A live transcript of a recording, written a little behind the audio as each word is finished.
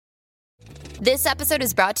This episode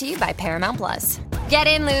is brought to you by Paramount Plus. Get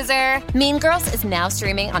in, loser! Mean Girls is now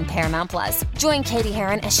streaming on Paramount Plus. Join Katie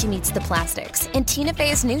Heron as she meets the plastics in Tina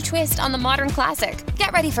Fey's new twist on the modern classic.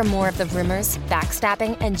 Get ready for more of the rumors,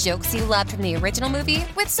 backstabbing, and jokes you loved from the original movie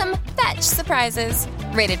with some fetch surprises.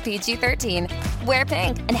 Rated PG-13. Wear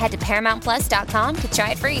pink and head to ParamountPlus.com to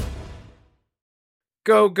try it free.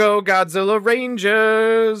 Go, go, Godzilla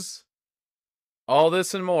Rangers! All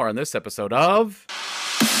this and more on this episode of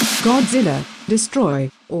Godzilla,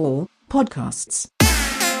 Destroy All Podcasts.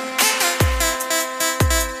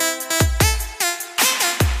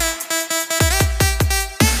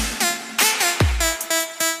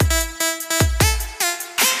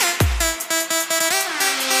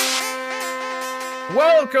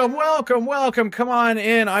 Welcome. Come on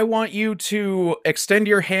in. I want you to extend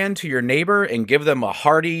your hand to your neighbor and give them a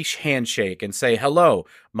hearty handshake and say, hello,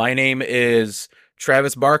 my name is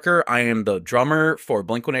Travis Barker. I am the drummer for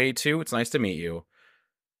Blink-182. It's nice to meet you.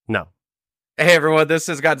 No. Hey, everyone. This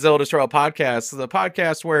is Godzilla Destroy All Podcasts, the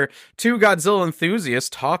podcast where two Godzilla enthusiasts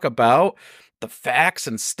talk about the facts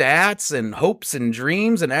and stats and hopes and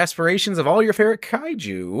dreams and aspirations of all your favorite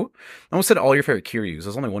kaiju. I almost said all your favorite Kiryus.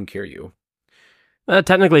 There's only one Kiryu.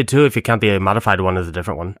 Technically, too, if you count the modified one as a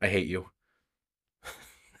different one. I hate you.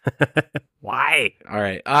 Why? All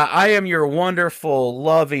right. I am your wonderful,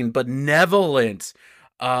 loving, benevolent,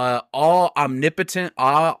 all omnipotent,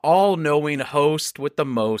 all-knowing host with the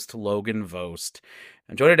most, Logan Vost.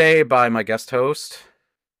 I'm joined today by my guest host.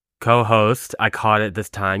 Co-host. I caught it this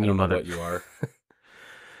time, I you don't know mother. what you are.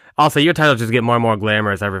 Also, your titles just get more and more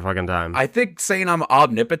glamorous every fucking time. I think saying I'm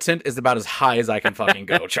omnipotent is about as high as I can fucking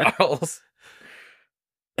go, Charles.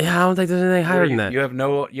 Yeah, I don't think there's anything higher than that. You have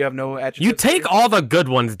no adjectives. You take all the good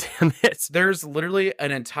ones, damn it. There's literally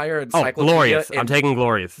an entire Oh, encyclopedia. glorious. I'm taking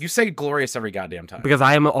glorious. You say glorious every goddamn time. Because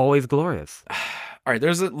I am always glorious. All right,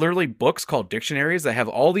 there's literally books called dictionaries that have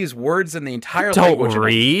all these words in the entire Don't language.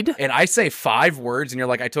 read. And I say 5 words, and you're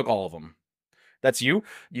like, I took all of them. That's you?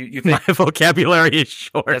 You think My vocabulary is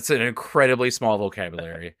short. that's an incredibly small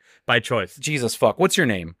vocabulary. By choice. Jesus fuck. What's your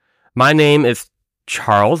name? My name is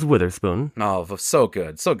Charles Witherspoon. Oh, so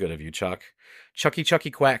good. So good of you, Chuck. Chucky,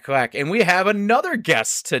 quack, quack. And we have another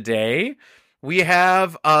guest today. We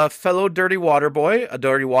have a fellow dirty water boy, a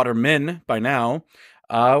dirty waterman by now.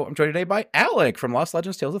 I'm joined today by Alec from Lost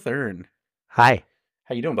Legends Tales of Thurn. Hi.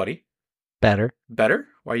 How you doing, buddy? Better. Better?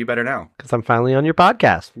 Why are you better now? Because I'm finally on your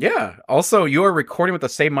podcast. Yeah. Also, you are recording with the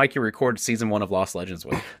same mic you recorded season 1 of Lost Legends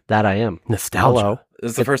with. That I am. Nostalgia. Hello.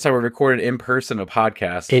 This is the first time we recorded in person a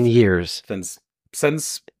podcast In years.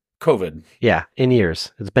 since COVID. Yeah, in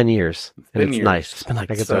years. It's been years. been It's years. nice. It's been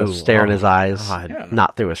like I get so to stare in long. his eyes, God. Yeah.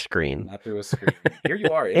 not through a screen. Not through a screen. Here you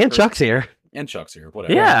are. in And person. Chuck's here. And Chuck's here.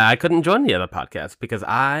 Whatever. Yeah, I couldn't join the other podcast because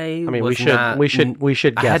I mean, was we not-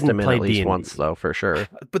 should I guest hadn't him in at played least D&D. once, though, for sure.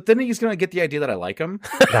 But then he's going to get the idea that I like him.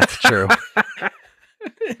 That's true.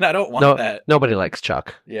 And I don't want that. Nobody likes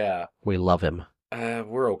Chuck. Yeah. We love him.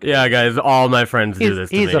 We're okay. Yeah, guys, all my friends do He's- this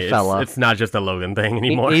to he's me. a It's- fella. It's not just a Logan thing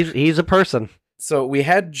anymore. He's a person. So we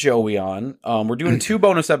had Joey on. We're doing 2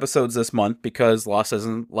 bonus episodes this month because Lost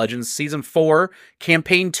Legends Season 4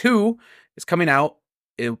 Campaign 2 is coming out.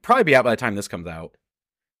 It'll probably be out by the time this comes out.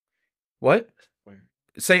 What?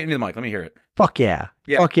 Say it into the mic. Let me hear it. Fuck yeah.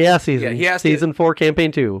 Yeah. Fuck yeah, season. he has to- season 4,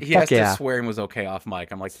 campaign 2. He Fuck asked yeah. if swearing was okay off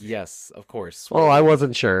mic. I'm like, yes, of course. Oh, I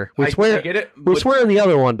wasn't sure. We I swear. get it. We swear in the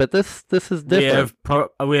other one, but this is we different.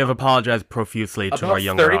 have apologized profusely to About our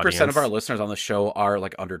younger 30% audience. of our listeners on the show are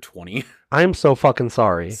like under 20. I'm so fucking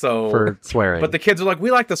sorry for swearing. But the kids are like,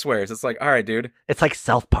 we like the swears. It's like, all right, dude. It's like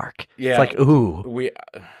South Park. Yeah. It's like, ooh. We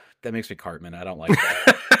that makes me Cartman. I don't like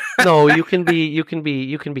that. No, you can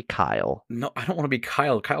be Kyle. No, I don't want to be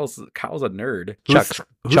Kyle. Kyle's a nerd.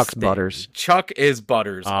 Chuck's Butters. Chuck is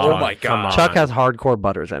Butters. Oh my come god. on. Chuck has hardcore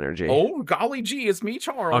Butters energy. Oh golly gee, it's me,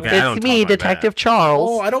 Charles. Okay, I don't It's talk me, like Detective that. Charles.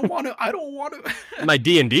 Oh, I don't want to. My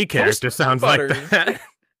D&D character sounds like Butters. that.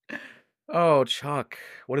 Oh, Chuck.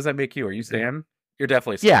 What does that make you? Are you Stan? You're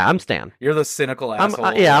definitely Stan. Yeah, I'm Stan. You're the cynical asshole.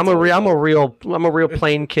 I'm a real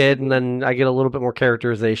plain kid, and then I get a little bit more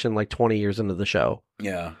characterization like 20 years into the show.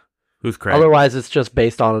 Yeah. Who's Craig? Otherwise, it's just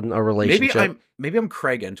based on a relationship. Maybe I'm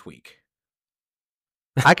Craig and Tweak.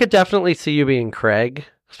 I could definitely see you being Craig,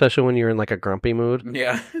 especially when you're in like a grumpy mood.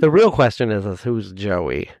 Yeah. The real question is who's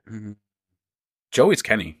Joey? Mm-hmm. Joey's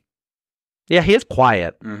Kenny. Yeah, he is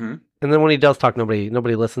quiet, Mm-hmm. and then when he does talk, nobody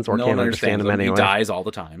listens or No can't one understand understands him him. anyway. He dies all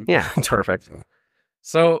the time. Yeah, it's perfect.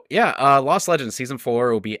 So yeah, Lost Legends Season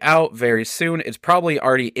 4 will be out very soon. It's probably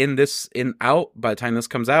already out by the time this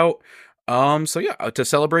comes out. So yeah, to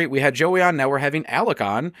celebrate, we had Joey on. Now we're having Alec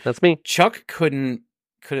on. That's me. Chuck couldn't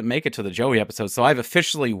couldn't make it to the Joey episode, so I've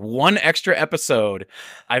officially one extra episode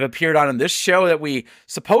I've appeared on in this show that we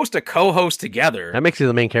supposed to co-host together. That makes you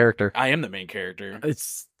the main character. I am the main character.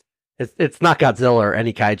 It's not Godzilla or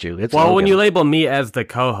any kaiju. It's Well, when Logan. you label me as the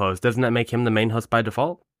co-host, doesn't that make him the main host by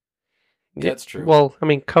default? That's true. Well, I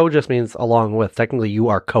mean, co just means along with. Technically, you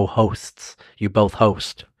are co-hosts. You both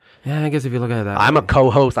host. Yeah, I guess if you look at it that I'm way. a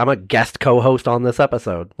co-host. I'm a guest co-host on this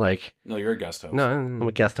episode. Like, no, you're a guest host. No, I'm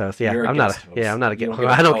a guest host. Yeah, You're a I'm not. guest host. Yeah, I'm not a You guest. don't get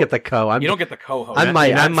a I don't co- get the co. You don't get the co-host. I'm my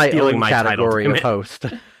You're not stealing own my title, category damn of it. host.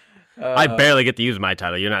 I barely get to use my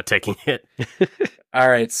title. You're not taking it. All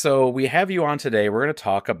right, so we have you on today. We're going to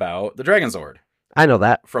talk about the Dragonzord. I know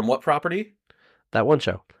that. From what property? That one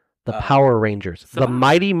show. The Power Rangers. The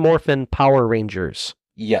Mighty Morphin Power Rangers.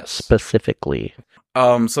 Yes. Specifically.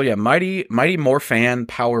 So yeah, Mighty Morphin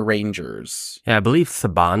Power Rangers. Yeah, I believe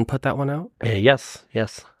Saban put that one out. Yes.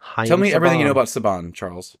 Tell me everything you know Saban. about Saban,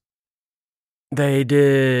 Charles. They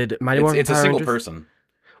did Mighty Morphin It's a Power single Rangers? person.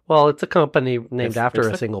 Well, it's a company named It's after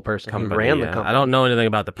a a single person who Company, ran the yeah. company. I don't know anything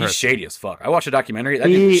about the He's person. shady as fuck. I watched a documentary. That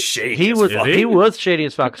dude was shady. He as was fuck. he was shady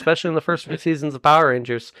as fuck, especially in the first few seasons of Power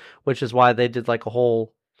Rangers, which is why they did like a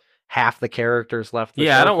whole half the characters left. The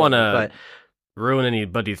Yeah, show I don't for want them. to ruin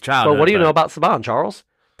anybody's But childhood. what do you know about Saban, Charles?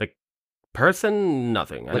 person?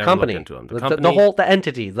 Nothing. I The never company, looked into them. the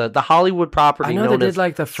entity, the Hollywood property. I know known they as did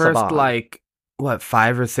like the first Saban.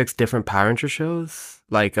 5 or 6 different Power Ranger shows,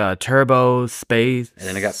 like Turbo, Space, And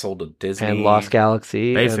then it got sold to Disney. and Lost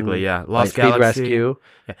Galaxy. Basically, and yeah, Lost Lightspeed Galaxy. Rescue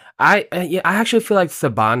Yeah. I actually feel like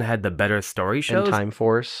Saban had the better story shows. and Time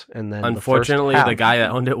Force, and then Unfortunately, the, first the half guy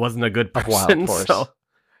that owned it wasn't a good of person. Wild Force. So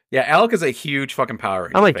Yeah, Alec is a huge fucking Power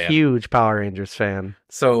Rangers I'm a fan. huge Power Rangers fan.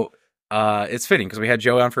 So it's fitting because we had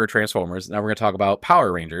Joe on for Transformers. Now we're going to talk about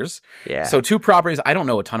Power Rangers. Yeah. So two properties I don't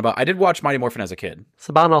know a ton about. I did watch Mighty Morphin as a kid.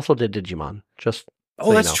 Saban also did Digimon. Just Oh, so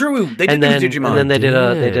you that's know. true. They did And then, do Digimon. and then they Did.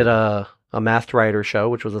 did a Masked Rider show,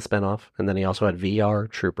 which was a spinoff, and then he also had VR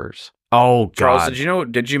Troopers oh god, Charles, did you know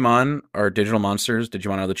Digimon or Digital Monsters?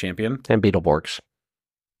 Digimon are the champion? and Beetleborgs.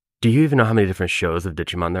 do you even know how many different shows of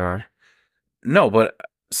Digimon there are? No, but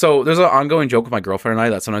so there's an ongoing joke with my girlfriend and I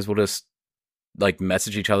that sometimes we'll just like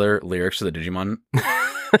message each other lyrics to the Digimon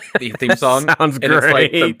theme song. Sounds and it's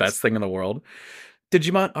like the great. best thing in the world.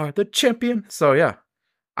 Digimon are the champion. So yeah.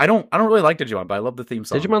 I don't really like Digimon, but I love the theme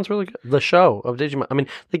song. Digimon's really good. The show of Digimon. I mean,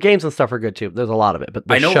 the games and stuff are good too. There's a lot of it, but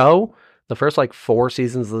the I know- show, the first like 4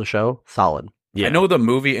 seasons of the show, solid. Yeah. I know the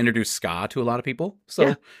movie introduced ska to a lot of people,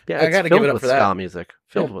 so Yeah, I it's gotta give filled it up with for that. ska music.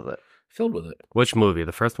 Filled Yeah. with it. filled with it. Which movie?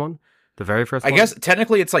 The first one? The very first I one? guess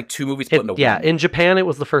technically it's like 2 movies put into Yeah, one. in Japan it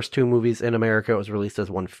was the first 2 movies. In America, it was released as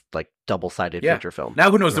one like double-sided Yeah. feature film. Now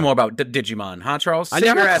who knows more about Digimon, huh, Charles? I Sit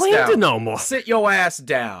never your ass claimed down. to know more. Sit your ass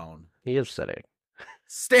down. He is sitting,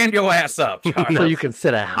 Stand your ass up, Charles. so you can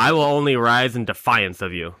sit down. I will only rise in defiance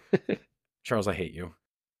of you. Charles, I hate you.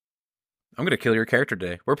 I'm gonna kill your character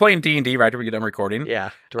today. We're playing D&D right after we get done recording. Yeah,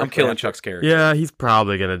 I'm directly killing after. Chuck's character. Yeah, he's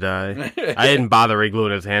probably gonna die. I didn't bother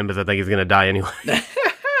re-gluing his hand because I think he's gonna die anyway.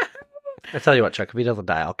 I tell you what, Chuck, if he doesn't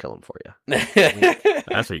die, I'll kill him for you.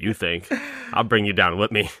 That's what you think. I'll bring you down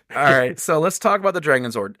with me. All right, so let's talk about the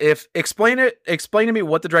Dragonzord. Explain to me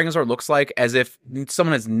what the Dragonzord looks like as if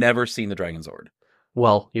someone has never seen the Dragonzord.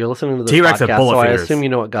 Well, you're listening to this T-Rex have podcast, bullet so I fingers. assume you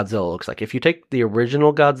know what Godzilla looks like. If you take the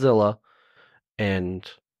original Godzilla and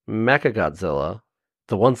Mechagodzilla,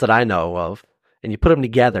 the ones that I know of, and you put them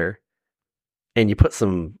together, and you put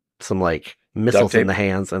some like missiles tape? in the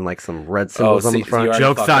hands and like some red symbols on see- the see, front. you already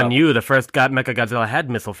Joke's fucked on up. you. The first Mechagodzilla had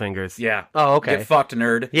missile fingers. Yeah. Oh, okay. Get fucked,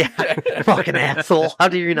 nerd. Yeah, fucking asshole. How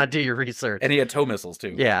do you not do your research? And he had toe missiles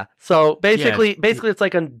too. Yeah. So basically, it's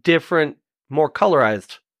like a different, more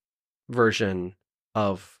colorized version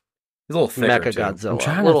of He's a little thicker too. I'm Mechagodzilla.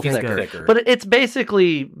 trying A to little think thicker. of- Thicker. But it's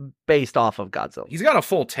basically based off of Godzilla. He's got a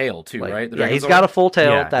full tail too, Like, right? The yeah, he's Dragonzord? got a full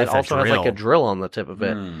tail Yeah, that it's a also has like a drill. drill on the tip of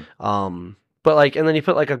it. Mm. But like, and then you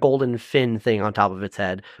put like a golden fin thing on top of its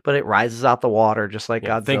head, but it rises out the water just like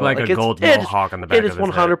Yeah, Godzilla. think like a it's- gold it is- mohawk on the back It is of his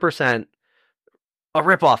 100% a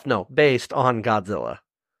ripoff. No, based on Godzilla,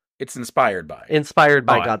 It's inspired by. inspired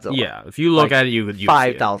by head. Godzilla. Yeah, if you look Like, at it, you would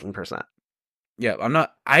 5,000%. Yeah,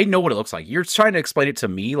 I know what it looks like. You're trying to explain it to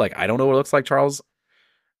me like I don't know what it looks like, Charles.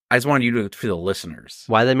 I just wanted you to for the listeners.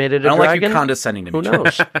 Why they made it I a don't like dragon? you condescending to me. Who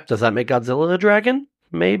Charles. knows? Does that make Godzilla a dragon?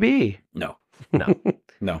 Maybe. No. No.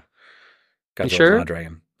 No. Godzilla's sure? not a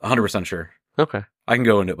dragon. 100% sure. Okay. I can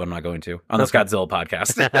go into it, but I'm not going to. On this Okay. Godzilla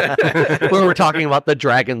podcast. Where we're talking about the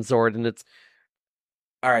Dragonzord and it's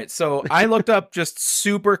All right, so I looked up just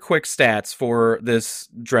super quick stats for this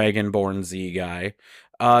Dragonborn Z guy.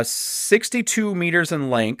 62 meters in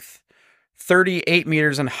length, 38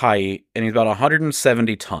 meters in height, and he's about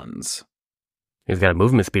 170 tons. He's got a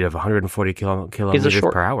movement speed of 140 kilometers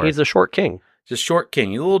per hour. He's a short king. Just short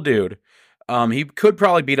king. He's a little dude. He could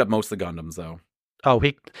probably beat up most of the Gundams, though. Oh,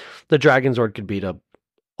 the Dragonzord could beat up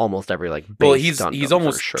almost every base Gundam, he's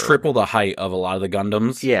almost for sure. triple the height of a lot of the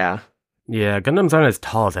Gundams. Yeah. Yeah, Gundams aren't as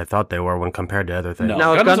tall as I thought they were when compared to other things. No,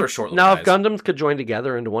 Now, Gundams are short. Now, if Gundams could join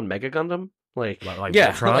together into one Mega Gundam, like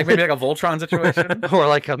yeah, Voltron? like maybe like a Voltron situation. or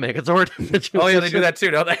like a Megazord situation. Oh yeah, they do that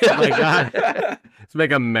too, don't they? Oh my god. Let's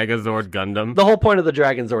make a Megazord Gundam. The whole point of the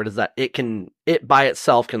Dragonzord is that it by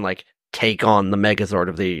itself can like take on the Megazord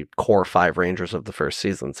of the core 5 Rangers of the first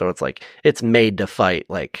season. So it's like it's made to fight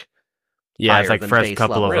like Yeah, it's like than first base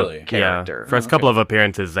couple level of character. first couple of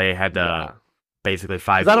appearances they had basically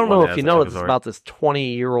 5. 'Cause I don't know if you know this about this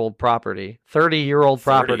 20-year-old property, 30-year-old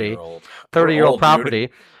property, 30-year-old property.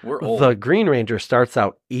 We're old. The Green Ranger starts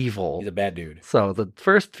out evil. He's a bad dude. So the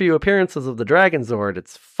first few appearances of the Dragonzord,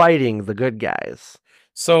 it's fighting the good guys.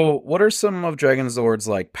 So what are some of Dragonzord's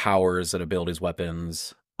like powers and abilities,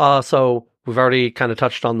 weapons? So we've already kind of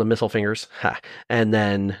touched on the missile fingers, and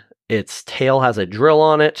then its tail has a drill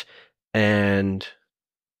on it, and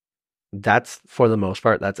that's for the most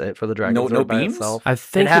part. That's it for the Dragonzord no by beams? itself. I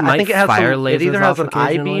think I think it has fire some, lasers it either has off an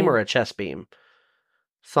eye beam occasionally. or a chest beam,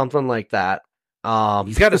 something like that.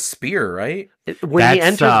 He's got a spear, right? When he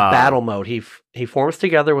That's, enters battle mode, he forms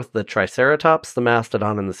together with the Triceratops, the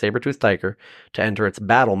Mastodon, and the Saber-toothed Tiger to enter its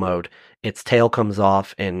battle mode. Its tail comes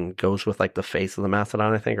off and goes with like the face of the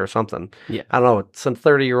Mastodon, I think, or something. Yeah. I don't know. It's a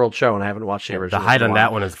 30-year-old show, and I haven't watched the The original. height on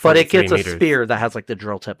that one is but it 43 gets meters. a spear that has like the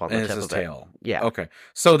drill tip on And the it's tip his of it. tail. Yeah. Okay.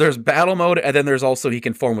 So there's battle mode, and then there's also he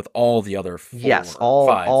can form with all the other 4, Yes, 5.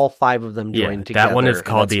 all 5 of them Yeah, joined together. that one is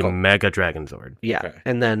called that's the cool. Mega Dragonzord. Yeah, Okay.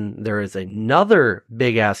 and then there is another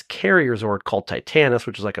big-ass carrier Zord called Titanus,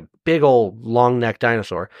 which is like a big old long-necked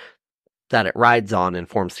dinosaur that it rides on and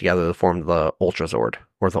forms together to form the Ultra Zord,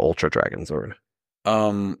 or the Ultra Dragon Zord.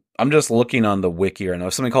 I'm just looking on the wiki right now.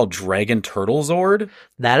 There's something called Dragon Turtle Zord.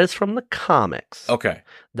 That is from the comics. Okay.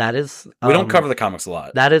 That is... We don't cover the comics a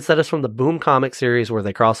lot. That is from the Boom comic series where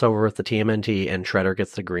they cross over with the TMNT and Shredder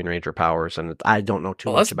gets the Green Ranger powers, and I don't know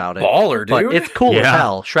too much about it. Baller, dude. But it's cool as Yeah.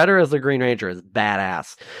 hell. Shredder as the Green Ranger is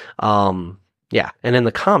badass. Yeah, and in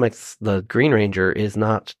the comics, the Green Ranger is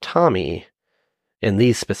not Tommy. In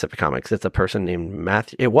these specific comics, it's a person named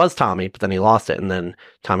Matthew. It was Tommy, but then he lost it, and then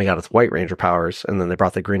Tommy got his White Ranger powers, and then they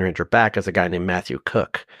brought the Green Ranger back as a guy named Matthew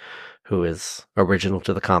Cook, who is original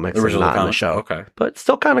to the comics and not in the show. Okay. But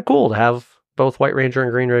still kind of cool to have both White Ranger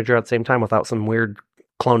and Green Ranger at the same time without some weird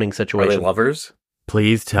cloning Are situation. they lovers?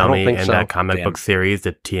 Please I tell don't me think in so. that comic Damn. book series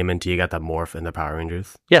that TMNT got the morph in the Power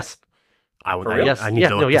Rangers. Yes, I For real? Yes, I need yeah,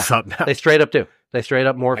 to no, look yeah. this up now. they straight up do. They straight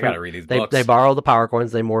up morph. I gotta read these They books. they borrow the power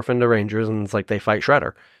coins, they morph into Rangers, and it's like they fight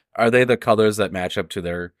Shredder. Are they the colors that match up to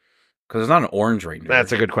their... Because there's not an orange ranger.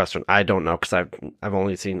 That's a good question. I don't know because I've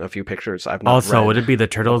only seen a few pictures. I've not Also, read. would it be the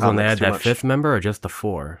Turtles when they had comics too that much. 5th member or just the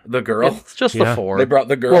 4? The girl? It's just Yeah. the 4. They brought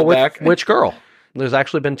the girl well, back? which girl? There's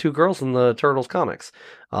actually been 2 girls in the Turtles comics.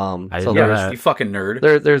 I So didn't know there's that. You fucking nerd.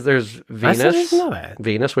 there's I still Venus. didn't know that.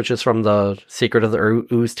 Venus, which is from the Secret of the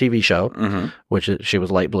Ooze TV show, Mm-hmm. which she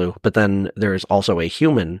was light blue. But then there's also a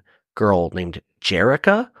human girl named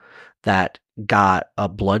Jerica that got a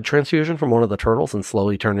blood transfusion from one of the turtles and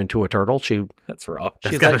slowly turned into a turtle. That's rough.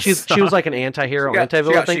 That's She gotta was stop. like an anti-hero, She got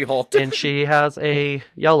anti-villain thing, She-Hulked. and she has a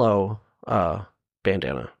yellow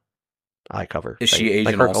bandana eye cover. Is thing. she Asian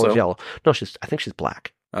like her also? color's yellow. No, I think she's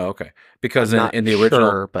black. Oh, okay. Because I'm not in the original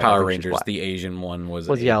sure, but I Power think she's Rangers, black. the Asian one was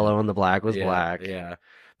Was Asian. yellow and the black was Yeah, black. Yeah.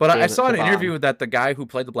 But I Damn saw it, in an Saban. interview that the guy who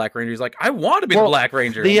played the Black Ranger, he's like, I want to be the Well, Black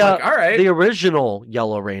Ranger. The I'm like, all right. the original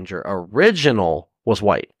Yellow Ranger was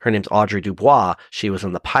white. Her name's Audrey Dubois. She was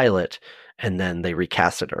in the pilot, and then they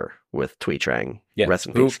recasted her with Thuy Trang. Yeah. Rest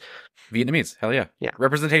in Who- peace. Vietnamese. Hell yeah. Yeah.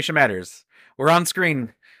 Representation matters. We're on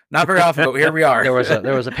screen. Not very often, but here we are. There was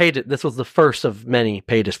a pay. This was the first of many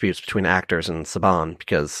pay disputes between actors and Saban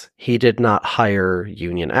because he did not hire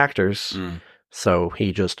union actors, Mm. so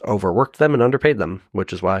he just overworked them and underpaid them,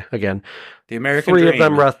 which is why, again, The American 3 dream. of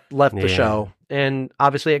them left the Yeah. show, and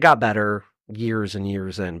obviously it got better years and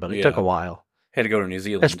years in, but it Yeah. took a while. had to go to New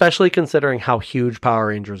Zealand. Especially considering how huge Power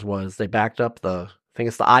Rangers was. They backed up I think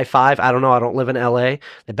it's the I-5. I don't know. I don't live in LA.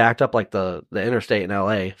 They backed up like the interstate in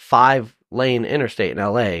LA, 5-lane interstate in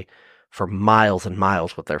LA for miles and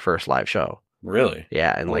miles with their first live show. Really?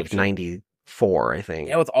 Yeah, in Holy like shit. 94, I think.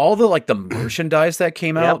 Yeah, with all the merchandise that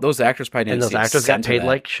came out, Yep. those actors probably didn't And those see a actors got cent of paid that.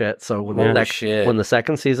 like shit. So when Holy the shit. when the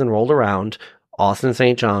second season rolled around, Austin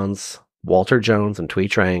St. John's, Walter Jones, and Thuy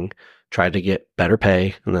Trang tried to get better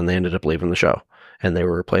pay, and then they ended up leaving the show. And they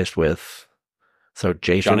were replaced with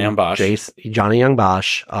Jason Johnny Young Bosch. Johnny Young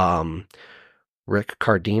Bosch, Rick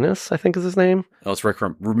Cardenas, I think is his name. Oh, it's Rick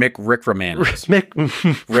Moranis. Rick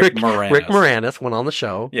Moranis. Rick Moranis went on the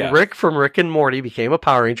show. Yeah. Rick from Rick and Morty became a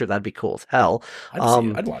Power Ranger. That'd be cool as hell.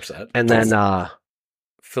 I'd watch that. And then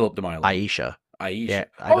Philip DeMille. Aisha. Yeah,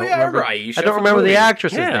 I remember Aisha. I don't remember the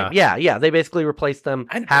actress's name. Yeah. They basically replaced them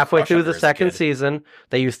I had a halfway crush through on her the as a second kid. season.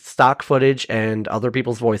 They used stock footage and other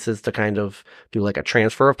people's voices to kind of do like a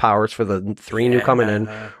transfer of powers for the three new coming in,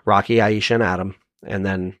 Rocky, Aisha, and Adam, and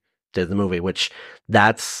then did the movie, which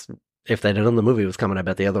if they didn't know the movie was coming, I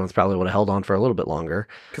bet the other ones probably would have held on for a little bit longer.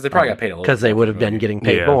 Because they probably got paid a little. Because they would have been getting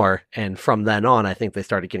paid Yeah. more. And from then on, I think they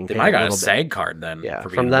started getting They paid might a got little a bit. SAG card then. Yeah, for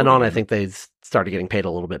being from a then movie. on, I think they started getting paid a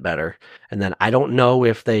little bit better. And then I don't know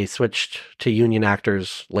if they switched to union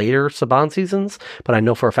actors later Saban seasons, but I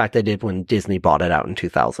know for a fact they did when Disney bought it out in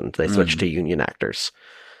 2000. They switched to union actors.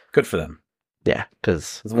 Good for them. Yeah,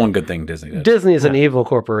 because It's one good thing Disney did. Disney is an evil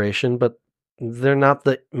corporation, but they're not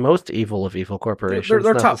the most evil of evil corporations.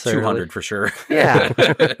 They're top necessarily. 200 for sure. Yeah.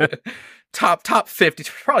 top 50,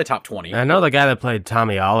 probably top 20. I know the guy that played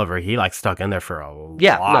Tommy Oliver. He like stuck in there for a while.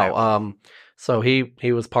 No. So he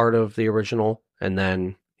was part of the original, and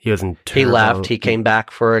then He was in. he Turbo. left. He came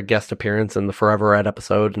back for a guest appearance in the Forever Red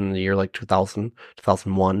episode in the year like 2000,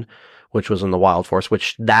 2001, which was in the Wild Force,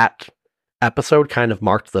 which that episode kind of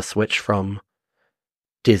marked the switch from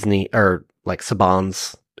Disney or like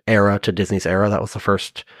Saban's era to Disney's era. That was the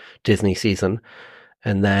first Disney season.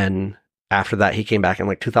 And then after that, he came back in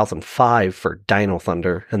like 2005 for Dino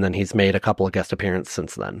Thunder. And then he's made a couple of guest appearances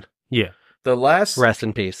since then. Yeah. The last Rest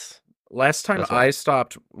in peace. time That's I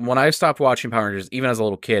stopped watching Power Rangers, even as a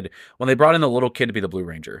little kid, when they brought in the little kid to be the Blue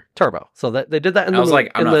Ranger. Turbo. So that they did that in I the was movie,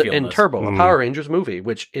 like, I'm not feeling in this. Turbo, a Power Rangers movie,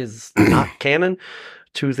 which is not canon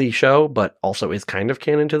to the show, but also is kind of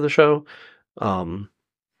canon to the show.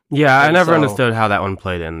 Yeah, I And never so- understood how that one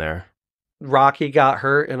played in there. Rocky got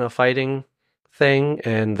hurt in a fighting thing,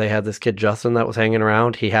 and they had this kid Justin that was hanging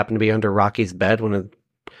around. He happened to be under Rocky's bed when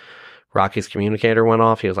Rocky's communicator went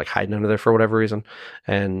off. He was like hiding under there for whatever reason,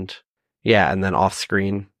 and then off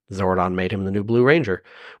screen, Zordon made him the new Blue Ranger,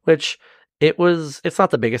 which it's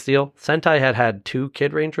not the biggest deal. Sentai had 2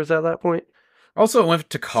 Kid Rangers at that point. Also, it went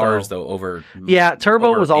to cars, So- though, over... Yeah, Turbo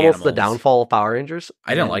over was almost the animals. downfall of Power Rangers.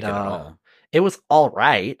 I didn't and, like it at all. It was all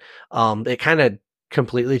right. It kind of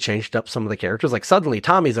completely changed up some of the characters. Like suddenly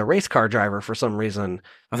Tommy's a race car driver for some reason.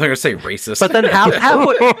 I was going to say racist. But then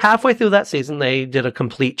halfway through that season, they did a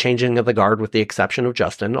complete changing of the guard with the exception of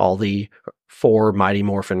Justin. All the 4 Mighty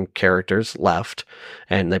Morphin characters left,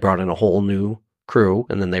 and they brought in a whole new crew,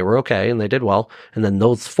 and then they were okay, and they did well. And then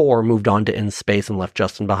those 4 moved on to In Space and left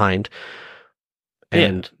Justin behind.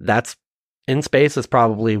 And that's In Space is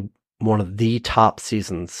probably one of the top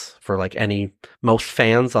seasons for like most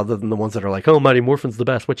fans, other than the ones that are like, oh, Mighty Morphin's the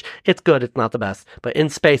best, which it's good, it's not the best, but In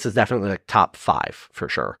Space is definitely like top 5 for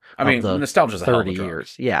sure. I mean, the nostalgia's a hell of a 30 drug.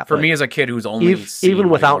 years. Yeah. For but me as a kid who's only seen even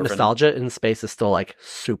Mighty without Morphin- nostalgia, In Space is still like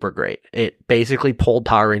super great. It basically pulled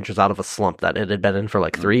Power Rangers out of a slump that it had been in for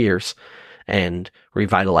like 3 years and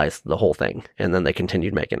revitalized the whole thing. And then they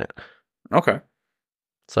continued making it. Okay.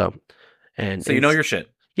 So you know your shit.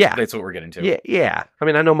 Yeah. That's what we're getting to. Yeah. I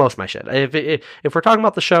mean, I know most of my shit. If we're talking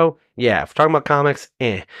about the show, yeah. If we're talking about comics,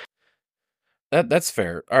 That's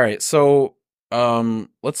fair. All right, so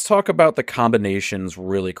let's talk about the combinations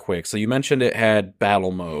really quick. So you mentioned it had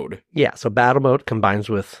battle mode. Yeah, so battle mode combines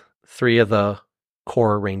with 3 of the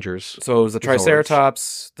core Rangers So it was the Zords.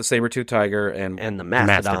 Triceratops, the Saber-tooth Tiger, and and the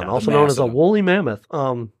Mastodon, Mastodon. also The known as a Mastodon. woolly mammoth.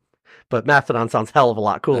 But Mastodon sounds hell of a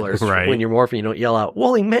lot cooler. Right. When you're morphing, you don't yell out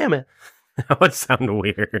woolly mammoth. That would sound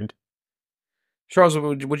weird. Charles,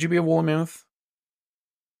 would you be a woolly mammoth?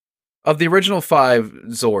 Of the original 5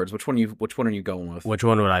 Zords, which one are you going with? Which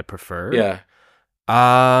one would I prefer? Yeah.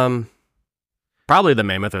 Probably the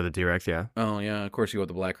Mammoth or the T-Rex, yeah. Oh yeah, of course you go with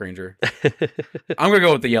the Black Ranger. I'm gonna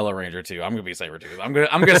go with the Yellow Ranger too. I'm gonna be Saber-tooth. I'm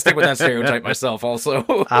gonna stick with that stereotype myself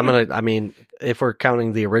also. I mean, if we're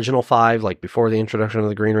counting the original 5, like before the introduction of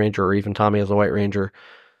the Green Ranger or even Tommy as a White Ranger,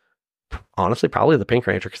 honestly, probably the Pink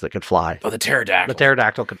Ranger because it could fly. Oh, the Pterodactyl. The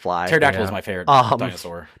pterodactyl could fly. Pterodactyl Yeah. is my favorite Um,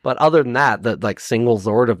 dinosaur. But other than that, the like single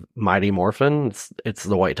Zord of Mighty Morphin, it's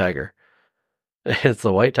the White Tiger. It's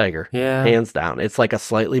the White Tiger. Yeah. Hands down. It's like a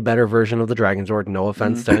slightly better version of the Dragonzord. No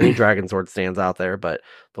offense to any Dragonzord stands out there, but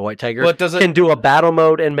the White Tiger But does it- can do a battle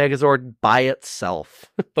mode and Megazord by itself.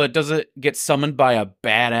 But does it get summoned by a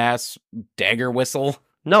badass dagger whistle?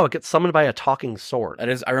 No, it gets summoned by a talking sword That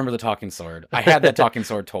is, I remember the talking sword. I had that talking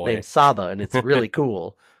sword toy. named Saba, and it's really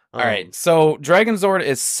cool. All right, so Dragonzord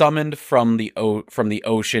is summoned from the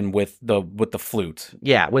ocean with the flute.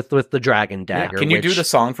 Yeah, with the dragon Yeah. dagger. Can you do which- the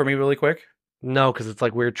song for me really quick? No, because it's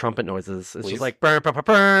like weird trumpet noises. It's just like burr, burr, burr,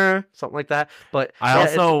 burr, something like that. But I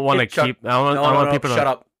also want to keep. I want people to shut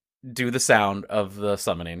up. Do the sound of the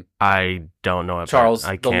summoning. I don't know. Charles,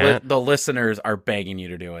 I can't. The listeners are begging you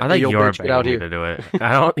to do it. I think you're bitch, get out begging me to do it.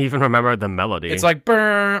 I don't even remember the melody. It's like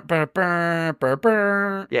burr, burr, burr, burr,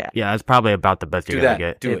 burr. Yeah. Yeah, it's probably about the best you're going to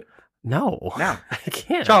get. Do it. No. Now. I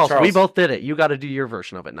can't. Charles, we both did it. You got to do your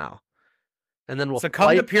version of it now. And then we'll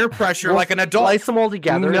succumb to peer pressure like an adult. Slice them all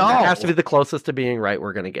together. No. And that has to be the closest to being right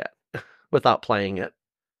we're going to get without playing it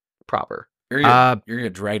proper. You're gonna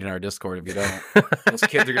get dragged in our Discord if you don't. Those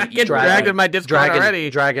kids are gonna get dragged in my Discord already.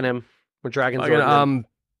 Dragging him. We're dragging I'm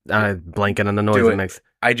blanking on the noise it makes.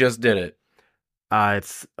 I just did it.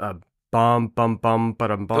 It's bum bum bum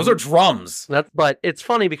bum. Those are drums. But it's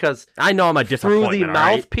funny because I know I'm a disappointment. Through the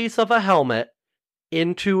mouthpiece of a helmet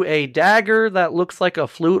into a dagger that looks like a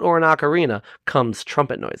flute or an ocarina comes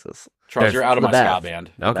trumpet noises. Charles, you're out of my ska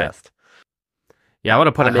band. Okay. Best. Yeah, I would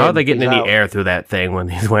have put it. How are they getting any air through that thing when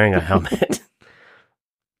he's wearing a helmet?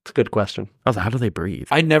 It's a good question. I was like, how do they breathe?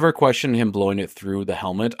 I never questioned him blowing it through the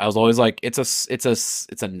helmet. I was always like, it's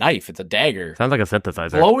a knife, it's a dagger. Sounds like a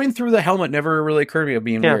synthesizer. Blowing through the helmet never really occurred to me of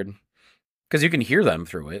being weird. Because you can hear them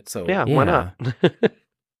through it. So yeah. Why not? All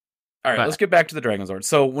right, let's get back to the Dragonzord.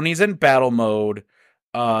 So when he's in battle mode,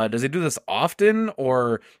 does he do this often,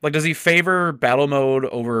 or like does he favor battle mode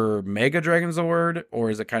over Mega Dragonzord, or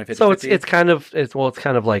is it kind of 50-50? So it's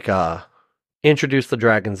kind of like introduce the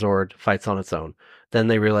Dragonzord, fights on its own. Then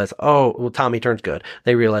they realize, Tommy turns good.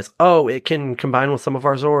 They realize, it can combine with some of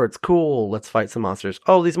our Zords. Cool, let's fight some monsters.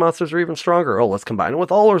 Oh, these monsters are even stronger. Oh, let's combine it with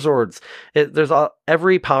all our Zords.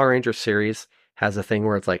 Every Power Ranger series has a thing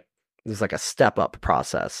where it's like there's like a step up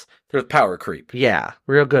process. There's power creep. Yeah,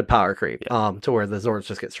 real good power creep. To where the Zords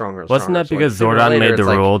just get stronger and stronger. Wasn't that because Zordon made the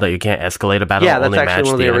rule that you can't escalate a battle? Yeah, that's only actually match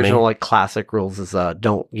one of the the original enemy? classic rules is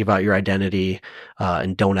don't give out your identity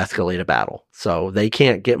and don't escalate a battle. So they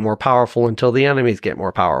can't get more powerful until the enemies get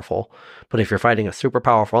more powerful. But if you're fighting a super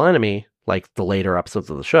powerful enemy, like the later episodes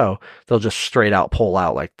of the show, they'll just straight out pull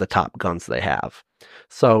out like the top guns they have.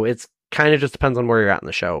 So it's kind of just depends on where you're at in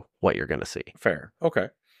the show, what you're going to see. Fair. Okay.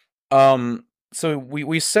 So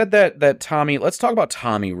we said that Tommy, let's talk about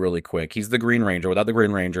Tommy really quick. He's the Green Ranger. Without the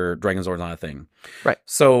Green Ranger, Dragonzord's not a thing. Right.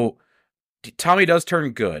 So Tommy does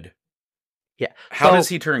turn good. Yeah. How does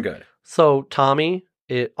he turn good? So Tommy,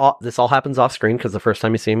 this all happens off screen because the first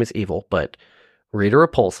time you see him he's evil, but Rita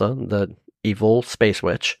Repulsa, the evil space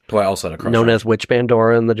witch, who I also had a crush known on. as Witch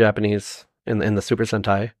Bandora in the Japanese, in the Super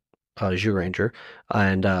Sentai, Zyuranger.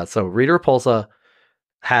 And so Rita Repulsa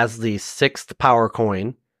has the 6th power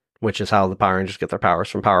coin, which is how the Power Rangers get their powers,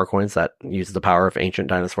 from power coins that use the power of ancient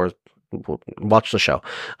dinosaurs. Watch the show.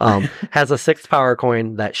 Has a 6th power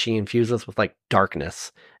coin that she infuses with like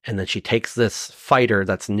darkness. And then she takes this fighter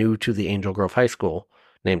that's new to the Angel Grove High School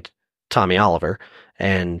named Tommy Oliver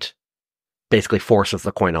and basically forces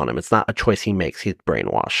the coin on him. It's not a choice he makes. He's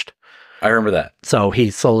brainwashed. I remember that. So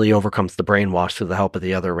he slowly overcomes the brainwash through the help of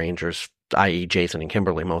the other Rangers, i.e. Jason and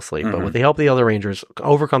Kimberly mostly, but with the help of the other Rangers,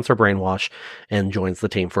 overcomes her brainwash and joins the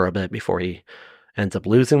team for a bit before he ends up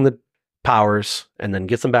losing the powers and then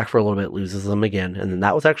gets them back for a little bit, loses them again. And then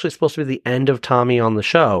that was actually supposed to be the end of Tommy on the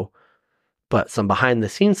show, but some behind the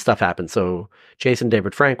scenes stuff happened. So Jason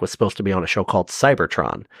David Frank was supposed to be on a show called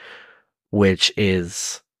Cybertron, which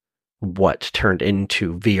is what turned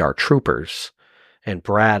into VR Troopers. And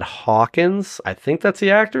Brad Hawkins, I think that's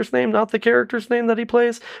the actor's name, not the character's name that he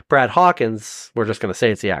plays. Brad Hawkins, we're just going to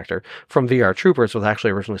say it's the actor, from VR Troopers was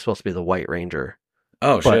actually originally supposed to be the White Ranger.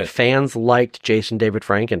 Oh, but shit. fans liked Jason David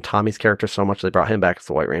Frank and Tommy's character so much they brought him back as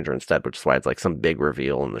the White Ranger instead, which is why it's like some big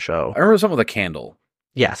reveal in the show. I remember something with a candle.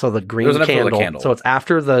 Yeah, so the green There's an episode with a candle. candle. So it's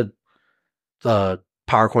after the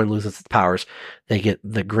power coin loses its powers, they get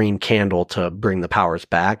the green candle to bring the powers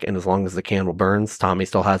back. And as long as the candle burns, Tommy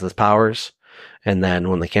still has his powers. And then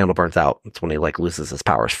when the candle burns out, it's when he like loses his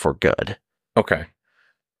powers for good. Okay.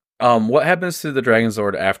 What happens to the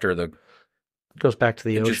Dragonzord after the... Goes back to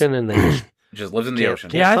the ocean and then just lives in the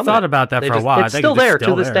ocean. Yeah, I thought about that for a while. It's still there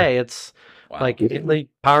to this day. It's Wow. like in the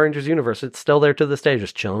Power Rangers universe, it's still there to this day,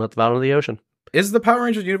 just chilling at the bottom of the ocean. Is the Power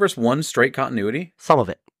Rangers universe one straight continuity? Some of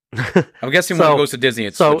it. I'm guessing when it goes to Disney,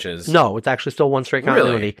 it switches. No, it's actually still one straight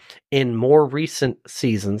continuity. Really? In more recent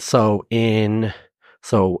seasons, so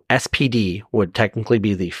SPD would technically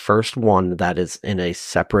be the first one that is in a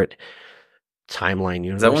separate timeline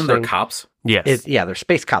universe. Is that one of their cops? Yes. They're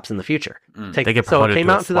space cops in the future. They get so it promoted came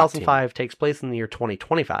to a out in SWAT 2005, takes place in the year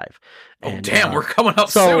 2025. Oh, And, damn, we're coming up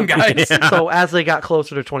soon, guys. So as they got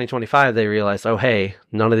closer to 2025, they realized, oh, hey,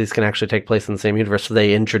 none of these can actually take place in the same universe. So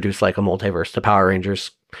they introduced like a multiverse to Power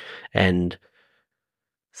Rangers. And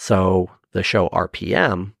so the show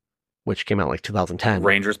RPM, which came out like 2010.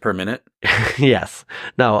 Rangers per minute. Yes.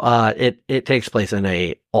 No, it takes place in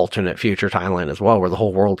a alternate future timeline as well, where the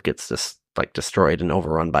whole world gets destroyed and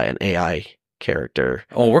overrun by an AI character.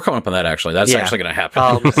 Oh, we're coming up on that actually. That's actually going to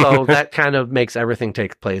happen. So that kind of makes everything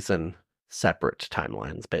take place in separate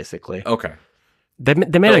timelines, basically. Okay. They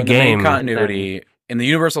made a game. In continuity, in the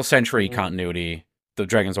Universal Century continuity, the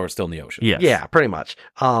Dragonzord's still in the ocean. Yes. Yeah, pretty much.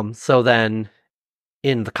 So then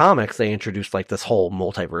in the comics, they introduced like this whole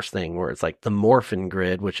multiverse thing where it's like the Morphin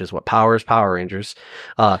grid, which is what powers Power Rangers,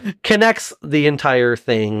 connects the entire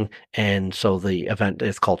thing. And so the event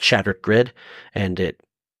is called Shattered Grid, and it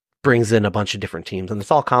brings in a bunch of different teams, and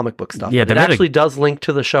it's all comic book stuff. Yeah, it actually does link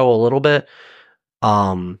to the show a little bit.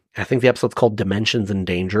 I think the episode's called Dimensions in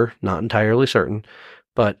Danger, not entirely certain,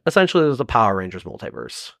 but essentially there's a Power Rangers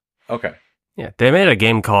multiverse. Okay. Yeah, they made a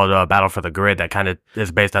game called Battle for the Grid that kind of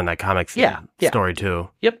is based on that comics story too.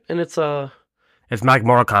 Yep, and it's like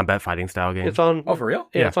Mortal Kombat fighting style game. it's on. Oh, for real?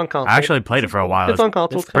 Yeah, it's on console. I actually played it for a while. It's on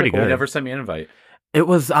console. It's pretty kinda cool. You good. never sent me an invite. It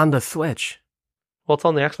was on the Switch Well, it's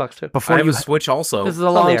on the Xbox too. I before have you. a Switch also. This is a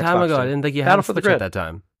on long the time Xbox ago. too. I didn't think you had Battle a for the Switch at Grid. that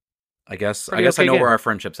time. I guess Pretty I okay know game. where our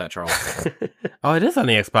friendship's at, Charles. Oh, it is on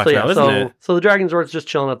the Xbox So now, isn't it? so the Dragonzord's just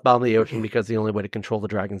chilling at the bottom of the ocean because the only way to control the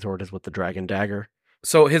Dragonzord is with the Dragon Dagger.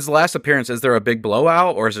 So his last appearance, is there a big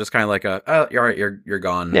blowout, or is it just kind of like you're all right, you're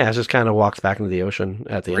gone? Yeah, it just kind of walks back into the ocean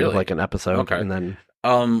at the end of Really? like an episode, Okay. and then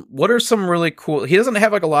What are some really cool? He doesn't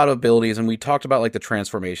have like a lot of abilities, and we talked about like the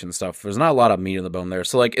transformation stuff. There's not a lot of meat on the bone there.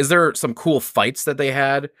 So like, is there some cool fights that they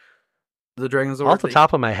had? The Dragonzord off the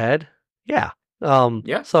top of my head, yeah.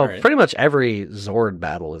 Yeah, So alright. pretty much every Zord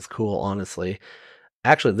battle is cool, honestly.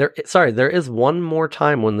 Actually, there is one more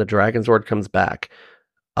time when the Dragonzord comes back.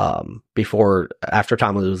 After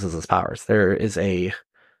Tommy loses his powers, there is a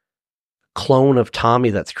clone of Tommy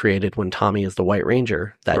that's created when Tommy is the White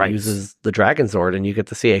Ranger that Right. uses the Dragonzord, and you get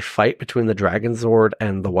to see a fight between the Dragonzord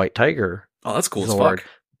and the White Tiger. Oh, that's cool as Zord. fuck.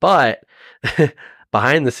 But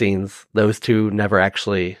behind the scenes, those two never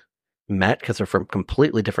actually met because they're from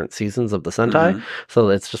completely different seasons of the Sentai. Mhm. So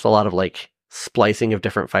it's just a lot of like splicing of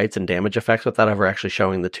different fights and damage effects without ever actually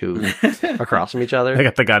showing the two across from each other. They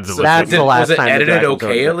got the Godzilla. That's Did- the last was it time the edited Dragonzord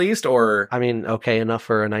okay got- at least, or I mean, okay enough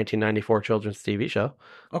for a 1994 children's TV show.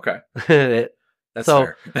 okay? It- That's So-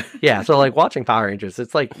 fair. yeah, so like watching Power Rangers,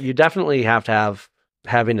 it's like you definitely have to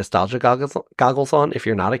having nostalgia goggles on if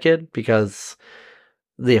you're not a kid, because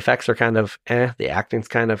the effects are kind of the acting's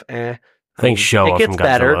kind of I think Showa it gets from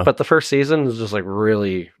better, Godzilla. but the first season is just like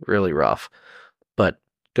really, really rough. But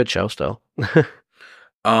good show still.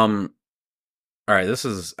 All right, this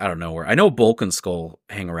is out of nowhere. I know Bulk and Skull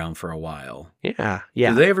hang around for a while. Yeah.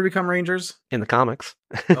 Did they ever become Rangers? In the comics.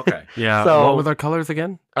 Okay. Yeah. So- what were their colors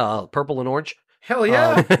again? Purple and orange. Hell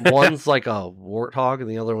yeah. One's like a warthog and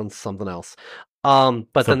the other one's something else.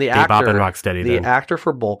 But So then the Bebop and actor, Rocksteady. the Then. actor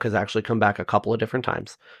for Bulk has actually come back a couple of different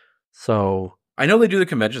times. So I know they do the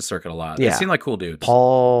convention circuit a lot. They Yeah. seem like cool dudes.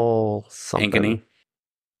 Paul something. Ankeny?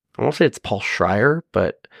 I won't say it's Paul Schreier,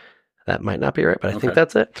 but that might not be right. But I Okay. think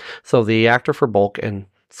that's it. So the actor for Bulk and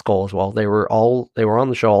Skull as well. They were on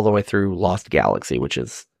the show all the way through Lost Galaxy, which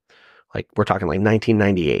is like we're talking like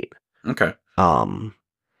 1998. Okay.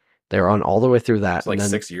 They were on all the way through that. It's like and then,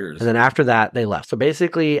 6 years. And then after that, they left. So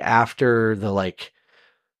basically, after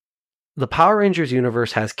the Power Rangers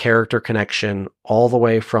universe has character connection all the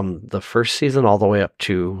way from the first season all the way up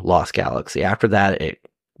to Lost Galaxy. After that, it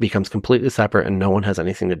becomes completely separate and no one has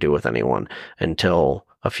anything to do with anyone until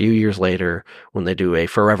a few years later when they do a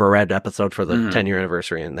Forever Red episode for the Mhm. 10-year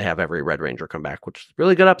anniversary and they have every Red Ranger come back, which is a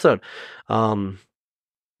really good episode.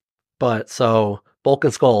 But so Bulk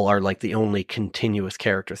and Skull are like the only continuous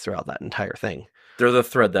characters throughout that entire thing. They're the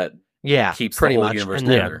thread that Yeah, keeps pretty the whole much. universe And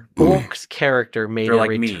then together. Bulk's character made They're a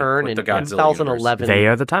like me return with in the Godzilla 2011. They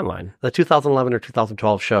are the timeline. The 2011 or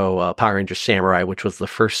 2012 show Power Rangers Samurai, which was the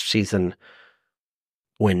first season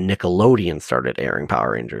when Nickelodeon started airing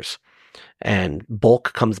Power Rangers. And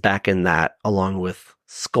Bulk comes back in that along with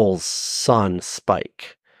Skull's son,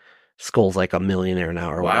 Spike. Skull's like a millionaire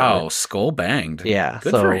now or Wow, whatever. Skull banged. Yeah,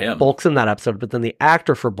 Good so for him. Bulk's in that episode, but then the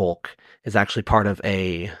actor for Bulk is actually part of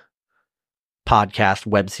a podcast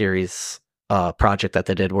web series project that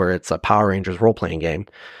they did where it's a Power Rangers role-playing game.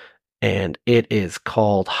 And it is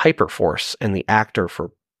called Hyperforce. And the actor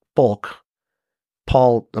for Bulk,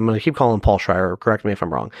 Paul, I'm going to keep calling him Paul Schreier, correct me if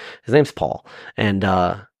I'm wrong. His name's Paul. And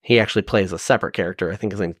he actually plays a separate character. I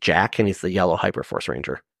think his name's Jack, and he's the yellow Hyperforce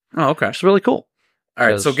Ranger. Oh, okay. Which is really cool. All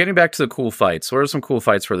right, so because- getting back to the cool fights, what are some cool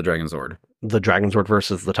fights for the Dragonzord? The Dragonzord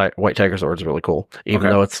versus the White Tiger Zord is really cool, even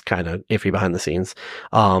Okay. though it's kind of iffy behind the scenes.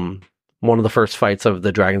 One of the first fights of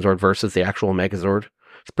the Dragonzord versus the actual Megazord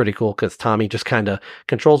It's pretty cool because Tommy just kind of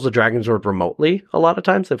controls the Dragonzord remotely a lot of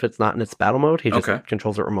times. If it's not in its battle mode, he just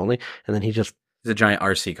controls it remotely. And then it's a giant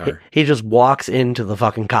RC car. He just walks into the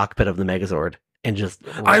fucking cockpit of the Megazord and just...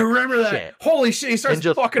 I remember that. Shit. Holy shit, he starts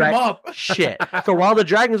fucking him up. Shit. So while the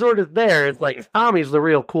Dragonzord is there, it's like Tommy's the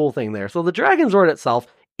real cool thing there. So the Dragonzord itself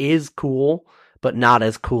is cool, but not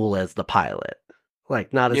as cool as the pilot.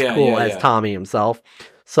 Like, not as cool as Tommy himself.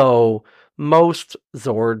 So most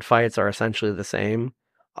Zord fights are essentially the same.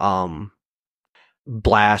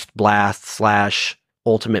 Blast /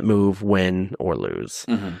 ultimate move, win or lose.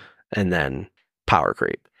 Mm-hmm. And then power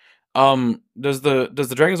creep. Does the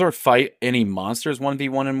Dragonzord fight any monsters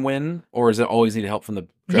 1v1 and win? Or does it always need help from the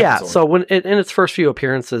Dragonzord? Yeah, so when in its first few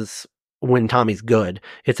appearances, when Tommy's good,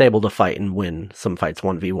 it's able to fight and win some fights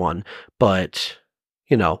 1v1. But,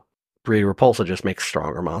 Breeder Repulsa just makes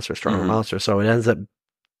stronger monsters. So it ends up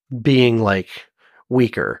being like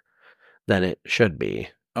weaker than it should be.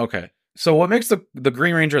 Okay. So what makes the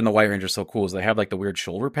Green Ranger and the White Ranger so cool is they have like the weird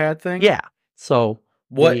shoulder pad thing? Yeah. So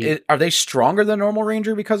are they stronger than normal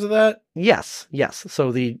Ranger because of that? Yes.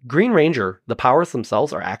 So the Green Ranger, the powers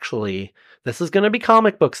themselves are actually, this is going to be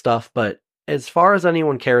comic book stuff, but as far as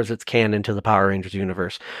anyone cares, it's canon to the Power Rangers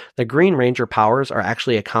universe. The Green Ranger powers are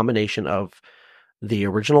actually a combination of the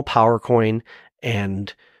original Power Coin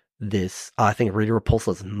and this, I think, Rita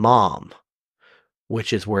Repulsa's mom,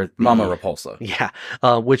 which is where... Mama Repulsa. Yeah.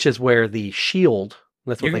 Which is where the shield...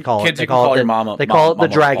 That's what they call it. They call it the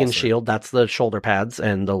Dragon Repulsor. Shield. That's the shoulder pads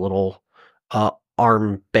and the little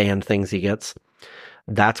arm band things he gets.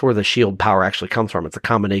 That's where the shield power actually comes from. It's a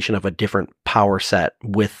combination of a different power set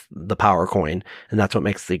with the Power Coin, and that's what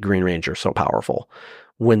makes the Green Ranger so powerful.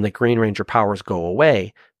 When the Green Ranger powers go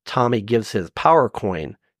away, Tommy gives his Power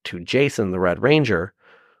Coin to Jason, the Red Ranger,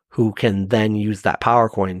 who can then use that Power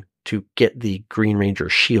Coin to get the Green Ranger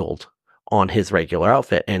shield on his regular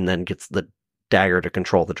outfit, and then gets the dagger to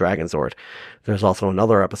control the Dragonzord. There's also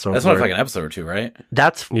another episode. That's like an episode or two, right?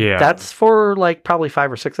 That's for like probably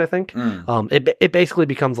 5 or 6, I think. It basically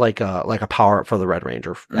becomes like a power up for the Red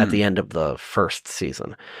Ranger at the end of the first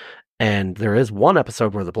season. And there is one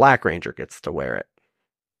episode where the Black Ranger gets to wear it.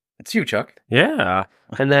 It's you, Chuck. Yeah.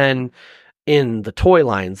 And then in the toy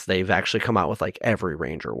lines, they've actually come out with like every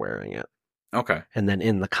Ranger wearing it. Okay. And then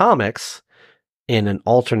in the comics, in an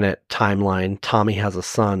alternate timeline, Tommy has a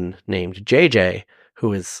son named JJ,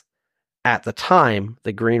 who is, at the time,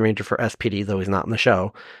 the Green Ranger for SPD, though he's not in the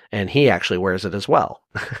show, and he actually wears it as well.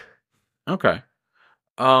 Okay.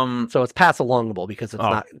 So it's pass alongable because it's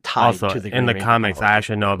not tied to the Green in the Ranger comics, power. I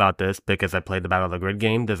actually know about this because I played the Battle of the Grid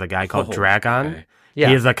game. There's a guy called Dragon. Okay. Yeah.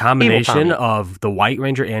 He is a combination of the White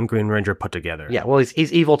Ranger and Green Ranger put together. Yeah, well,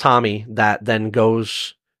 he's Evil Tommy that then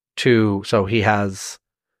goes to... So he has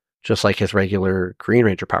just like his regular Green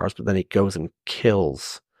Ranger powers, but then he goes and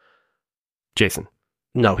kills... Jason.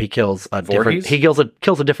 No, he kills a different... He kills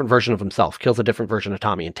a different version of himself, kills a different version of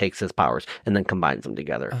Tommy and takes his powers and then combines them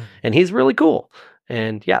together. And he's really cool.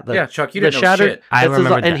 And Chuck, you didn't know shit. I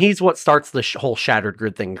remember that. And he's what starts the whole Shattered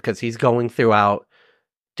Grid thing because he's going throughout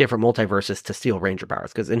different multiverses to steal Ranger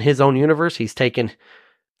powers. Because in his own universe, he's taken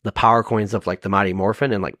the power coins of like the Mighty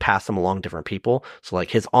Morphin and like pass them along different people. So like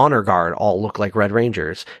his Honor Guard all look like Red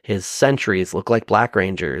Rangers. His Sentries look like Black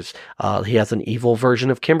Rangers. He has an evil version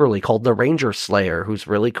of Kimberly called the Ranger Slayer, who's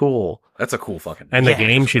really cool. That's a cool fucking... And the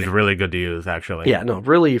game, she's really good to use, actually. Yeah, no,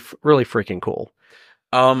 really, really freaking cool.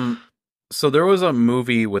 So there was a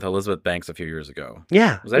movie with Elizabeth Banks a few years ago.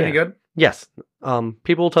 Yeah. Was that any good? Yes.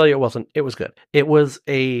 People will tell you it wasn't. It was good. It was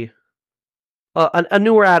a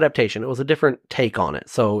newer adaptation. It was a different take on it.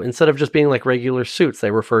 So instead of just being like regular suits,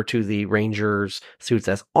 they refer to the Rangers' suits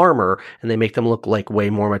as armor, and they make them look like way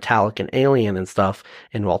more metallic and alien and stuff.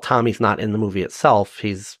 And while Tommy's not in the movie itself,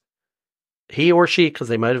 he or she, because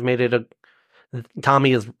they might have made it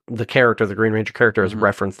Tommy is the character, the Green Ranger character, is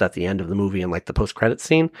referenced at the end of the movie in like the post-credit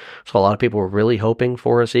scene. So a lot of people were really hoping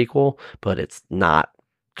for a sequel, but it's not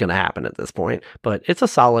going to happen at this point. But it's a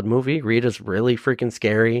solid movie. Rita's really freaking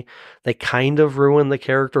scary. They kind of ruined the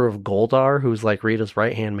character of Goldar, who's like Rita's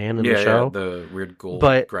right-hand man in the show. The weird gold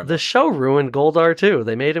But gremlin. the show ruined Goldar too.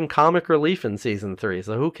 They made him comic relief in season 3,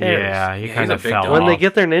 so who cares? Yeah, he kind of fell When off. they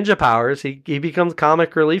get their ninja powers, he becomes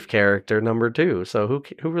comic relief character number 2. So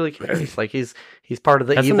who really cares? Like he's part of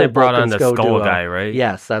the That's evil when they brought on the Vulcan skull duo. guy, right?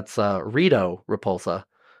 Yes, that's Rito Repulsa.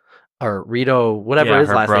 Or Rito, whatever his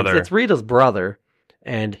her last name brother. is. It's Rita's brother.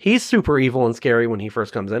 And he's super evil and scary when he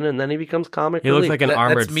first comes in, and then he becomes comic He relief. looks like an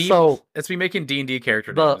armored. That's me making D&D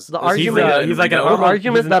character names. The argument he's like an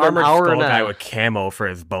argument that an hour and a guy with camo for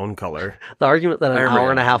his bone color. The argument that an hour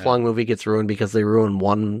and a half long movie gets ruined because they ruin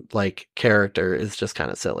one like character is just kind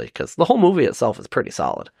of silly. Because the whole movie itself is pretty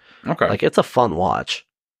solid. Okay, like it's a fun watch.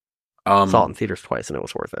 Saw it in theaters twice, and it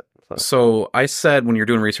was worth it. So I said when you're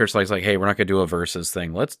doing research, like, hey, we're not going to do a versus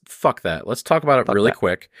thing. Fuck that. Let's talk about it really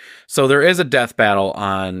quick. So there is a death battle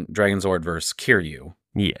on Dragonzord versus Kiryu.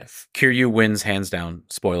 Yes. Kiryu wins hands down.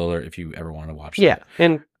 Spoiler alert if you ever want to watch that. Yeah,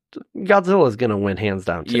 and Godzilla's going to win hands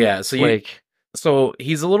down, too. Yeah, so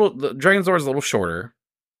he's the Dragonzord's a little shorter.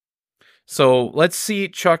 So let's see,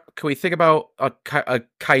 Chuck, can we think about a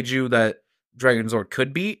kaiju that Dragonzord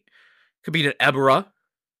could beat? Could beat an Ebra.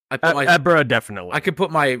 Ebra, definitely. I could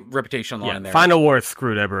put my reputation on the line there. Final War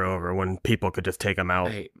screwed Ebra over when people could just take him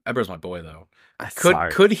out. Hey, Ebra's my boy, though.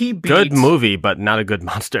 Sorry. Could he beat... Good movie, but not a good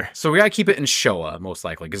monster. So we gotta keep it in Showa, most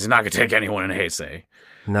likely, because he's not gonna take anyone in Heisei.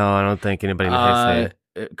 No, I don't think anybody in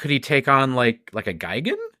Heisei. Could he take on, like a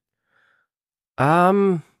Gigan? I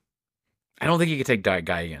don't think he could take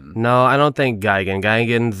Gigan. No, I don't think Gigan.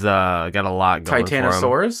 Gigan's got a lot going for him.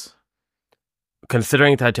 Titanosaurus?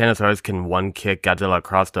 Considering Titanosaurus can one kick Godzilla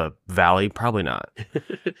across the valley, probably not.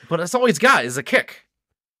 But that's all he's got is a kick.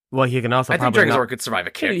 Well, he can also. I think Dragonzord could survive a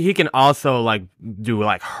kick. He can also do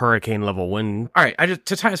hurricane level wind. All right,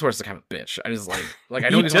 Titanosaurus is kind of a bitch. I just like I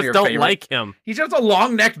know you he's just one of your don't favorite. like him. He's just a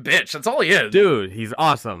long necked bitch. That's all he is, dude. He's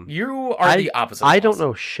awesome. You are the opposite. I don't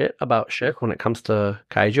know shit about shit when it comes to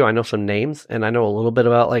kaiju. I know some names, and I know a little bit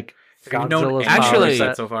about like Godzilla's actually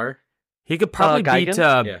so far. He could probably beat.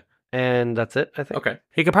 And that's it, I think. Okay.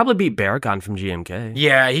 He could probably beat Baragon from GMK.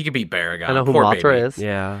 Yeah, he could beat Baragon. I know who Mothra is.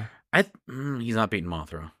 Yeah. He's not beating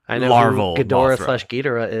Mothra. I know Larval who Ghidorah /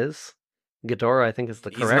 Ghidorah is. Ghidorah, I think, is the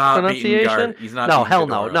correct pronunciation. He's not. No, hell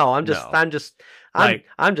no. No, I'm just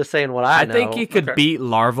saying what I know. I think he could beat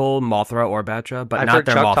Larval, Mothra, or Batra, but I've not heard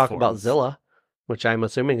their Chuck Moth talk forms. about Zilla, which I'm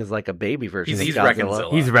assuming is like a baby version of He's Godzilla.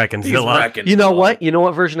 Wrecking He's wrecking Zilla. You know what? You know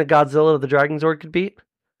what version of Godzilla the Dragonzord could beat?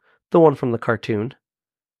 The one from the cartoon.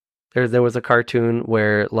 There was a cartoon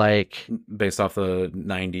where based off the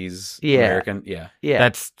 90s American. Yeah.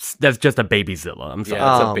 That's just a baby Zilla. I'm sorry.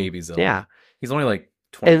 Yeah, it's a baby Zilla. Yeah. He's only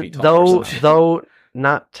 20 feet tall. Though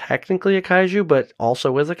not technically a kaiju, but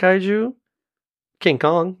also is a kaiju, King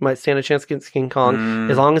Kong might stand a chance against King Kong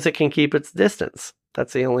as long as it can keep its distance.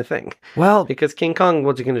 That's the only thing. Well, because King Kong,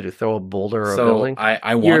 what's he going to do? Throw a boulder or a building?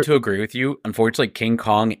 I want to agree with you. Unfortunately, King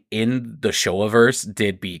Kong in the Showa-verse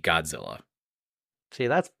did beat Godzilla. See,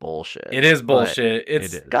 that's bullshit. It is bullshit.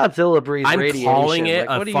 It's Godzilla breathes radiation. I'm calling it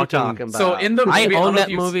what are you talking about? So in the movie, I own that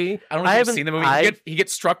movie. I don't know if you've seen the movie. He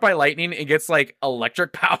gets struck by lightning and gets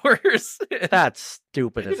electric powers. That's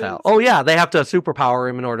stupid as hell. Oh yeah, they have to superpower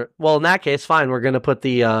him in order. Well, in that case, fine. We're gonna put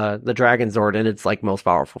the Dragonzord in its most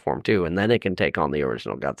powerful form too, and then it can take on the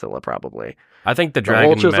original Godzilla probably. I think the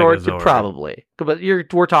Dragon Ultrazord could probably, but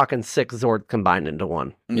we're talking 6 Zord combined into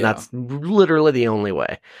one. And that's literally the only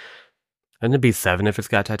way. Wouldn't it be 7 if it's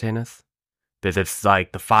got Titanus? Because it's the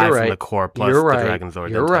 5 from the core plus the Dragonzord.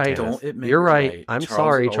 You're right. You're right. Right. I'm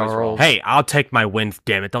sorry, Charles. Hey, I'll take my wins,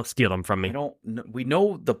 damn it. Don't steal them from me. We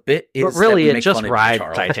know the bit is. But really, it just rides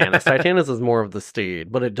Titanus. Titanus is more of the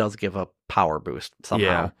steed, but it does give a power boost somehow.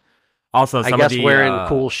 Yeah. Also, I guess wearing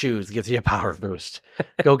cool shoes gives you a power boost.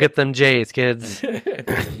 Go get them J's, kids.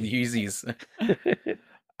 Yeezys.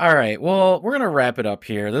 All right, well, we're going to wrap it up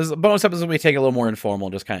here. This is a bonus episode. We take a little more informal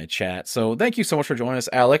and just kind of chat. So thank you so much for joining us,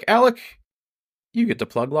 Alec. Alec, you get to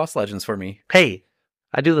plug Lost Legends for me. Hey,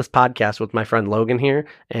 I do this podcast with my friend Logan here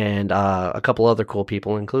and a couple other cool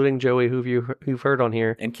people, including Joey, who you've heard on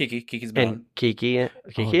here. And Kiki. Kiki's been on. Kiki,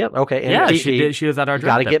 okay. And yeah, Kiki, she did. She was at our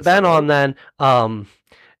got to get Ben on then.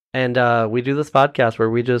 And we do this podcast where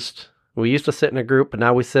we used to sit in a group, but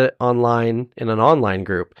now we sit online in an online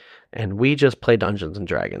group. And we just play Dungeons and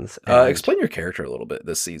Dragons. Explain your character a little bit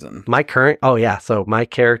this season. So my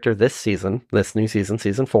character this season, this new season,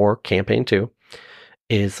 season 4, campaign 2,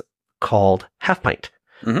 is called Half Pint.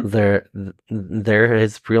 Mm-hmm.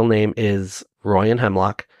 His real name is Rayan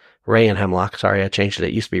Hemlock. Sorry, I changed it.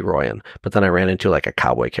 It used to be Royan, but then I ran into a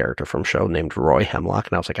cowboy character from show named Roy Hemlock,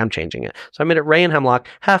 and I was like, I'm changing it. So I made it Rayan Hemlock,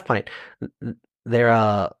 Half Pint. They're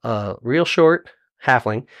a real short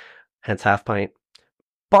halfling, hence Half Pint.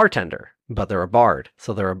 Bartender, but they're a bard,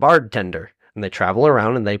 so they're a bard tender, and they travel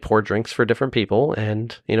around and they pour drinks for different people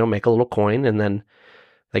and make a little coin, and then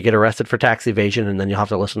they get arrested for tax evasion, and then you'll have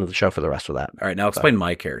to listen to the show for the rest of that. All right, now explain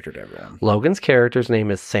my character to everyone. Logan's character's name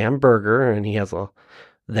is Sam Berger, and he has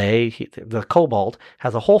the kobold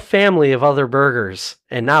has a whole family of other burgers,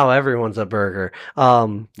 and now everyone's a burger.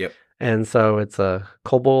 Yep. And so it's a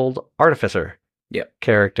kobold artificer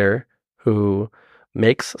character who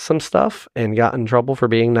makes some stuff and got in trouble for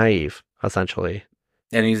being naive, essentially.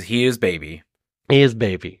 And he is baby. He is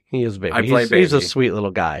baby. He's a sweet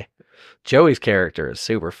little guy. Joey's character is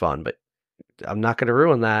super fun, but I'm not going to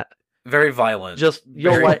ruin that. Very violent. Just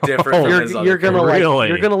different. You're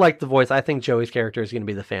gonna like the voice. I think Joey's character is going to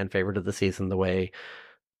be the fan favorite of the season. The way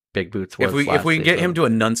Big Boots was. If we can get him to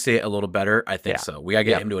enunciate a little better, I think so. We gotta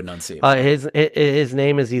get him to enunciate. His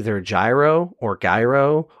name is either Gyro or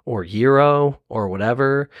Gyro or Gyro or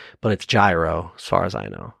whatever, but it's Gyro as far as I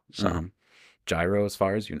know. So Gyro, as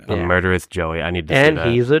far as you know. A murderous Joey. I need to see that.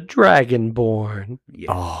 And he's a Dragonborn. Yeah.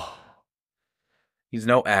 Oh. He's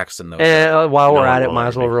no axe in those. While we're at it, might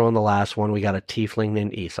as well ruin the last one. We got a tiefling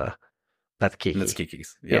named Issa. That's Kiki. That's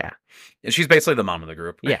Kiki's. Yep. Yeah. And she's basically the mom of the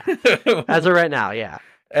group. Yeah. As of right now, yeah.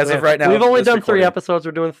 Of right now. We've only done 3 episodes.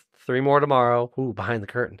 We're doing 3 more tomorrow. Ooh, behind the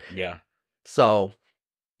curtain. Yeah. So.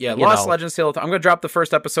 Yeah, Lost Legends Tale. I'm going to drop the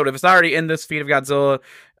first episode. If it's not already in this feed of Godzilla,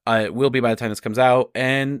 it will be by the time this comes out.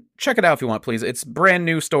 And check it out if you want, please. It's a brand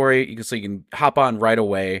new story. So you can hop on right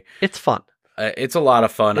away. It's fun. It's a lot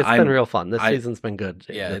of fun. It's been real fun. This season's been good.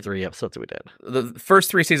 Yeah, the 3 episodes we did. The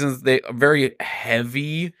first 3 seasons, they very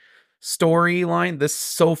heavy storyline. This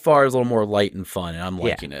so far is a little more light and fun, and I'm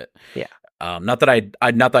liking it. Yeah. Not that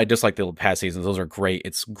I dislike the past seasons. Those are great.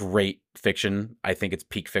 It's great fiction. I think it's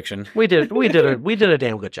peak fiction. We did a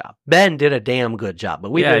damn good job. Ben did a damn good job,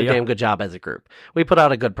 but we did a damn good job as a group. We put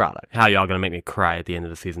out a good product. How y'all gonna make me cry at the end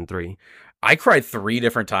of the season 3? I cried 3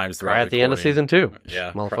 different times throughout. At the end of season 2.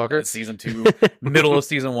 Yeah, motherfucker. Season 2, middle of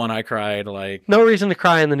season 1, I cried. Like, no reason to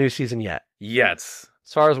cry in the new season yet. Yes,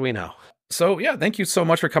 as far as we know. So yeah, thank you so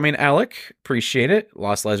much for coming, Alec. Appreciate it.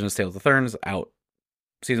 Lost Legends: Tales of Thurns out.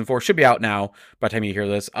 Season 4 should be out now by the time you hear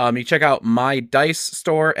this. You check out my dice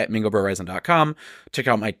store at mingobroresin.com. Check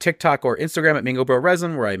out my TikTok or Instagram at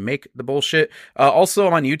mingobroresin, where I make the bullshit. Also,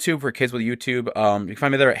 I'm on YouTube for kids with YouTube. You can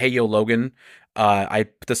find me there at Hey Yo Logan. The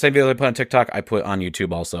same video I put on TikTok, I put on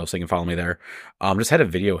YouTube also, so you can follow me there. Just had a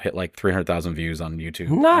video hit like 300,000 views on YouTube.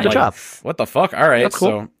 Nice. Good job. What the fuck? All right, that's cool.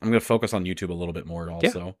 So I'm going to focus on YouTube a little bit more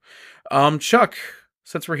also. Yeah. Chuck,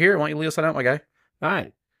 since we're here, why don't you lead us on out, my guy? All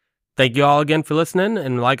right. Thank you all again for listening,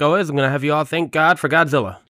 and like always, I'm going to have you all thank God for Godzilla.